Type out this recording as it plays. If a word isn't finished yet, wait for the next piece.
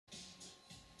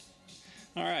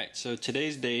Alright, so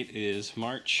today's date is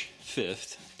March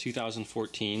 5th,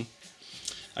 2014.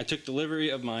 I took delivery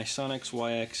of my Sonex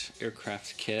Waiex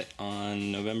aircraft kit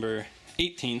on November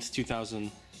 18th,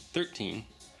 2013.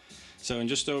 So in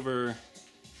just over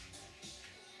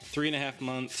 3.5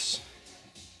 months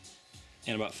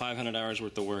and about 500 hours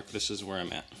worth of work, this is where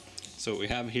I'm at. So what we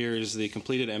have here is the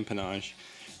completed empennage,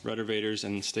 rudder vaders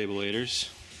and stabilators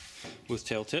with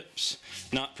tail tips,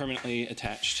 not permanently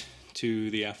attached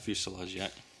to the aft fuselage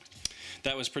yet.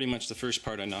 That was pretty much the first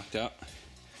part I knocked out.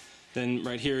 Then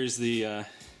right here is the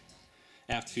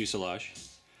aft fuselage,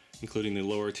 including the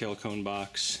lower tail cone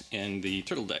box and the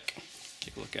turtle deck.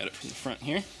 Take a look at it from the front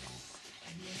here.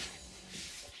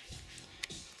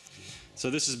 So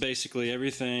this is basically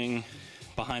everything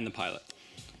behind the pilot.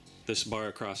 This bar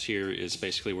across here is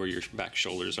basically where your back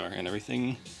shoulders are, and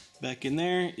everything back in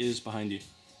there is behind you.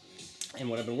 And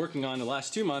what I've been working on the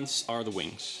last 2 months are the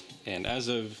wings. And as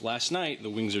of last night, the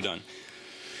wings are done.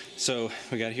 So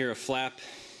we got here a flap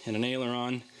and an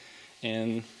aileron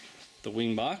and the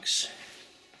wing box.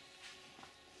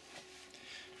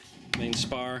 Main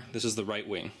spar, this is the right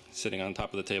wing. Sitting on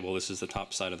top of the table, this is the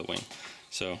top side of the wing.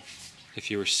 So if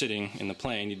you were sitting in the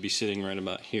plane, you'd be sitting right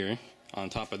about here on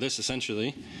top of this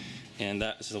essentially, and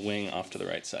that is the wing off to the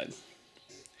right side.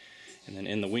 And then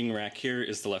in the wing rack here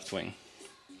is the left wing.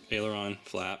 Aileron,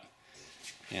 flap,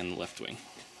 and the left wing.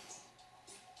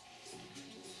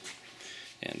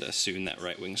 And soon that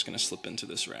right wing is going to slip into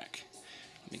this rack.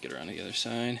 Let me get around to the other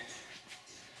side.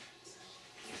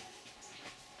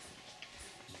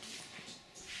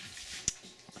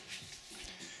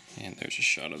 And there's a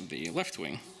shot of the left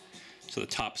wing. So the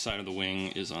top side of the wing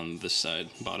is on this side,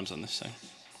 bottom's on this side.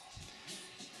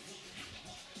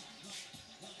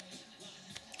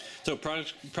 So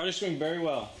project's going very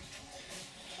well.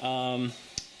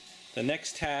 The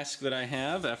next task that I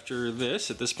have after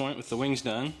this, at this point with the wings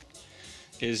done,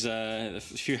 is a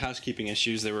few housekeeping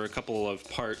issues. There were a couple of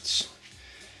parts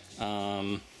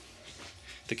that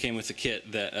came with the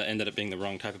kit that ended up being the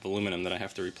wrong type of aluminum that I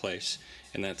have to replace.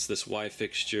 And that's this Y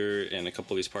fixture and a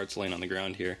couple of these parts laying on the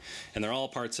ground here. And they're all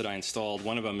parts that I installed.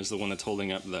 One of them is the one that's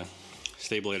holding up the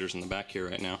stabilators in the back here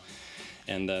right now.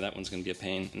 And that one's going to be a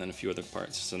pain, and then a few other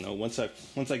parts. So no, once I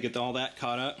get all that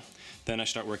caught up, then I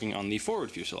start working on the forward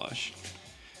fuselage,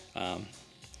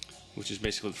 which is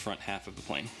basically the front half of the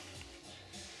plane.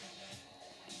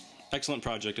 Excellent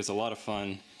project. It's a lot of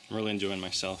fun. I'm really enjoying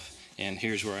myself. And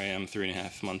here's where I am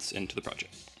 3.5 months into the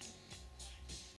project.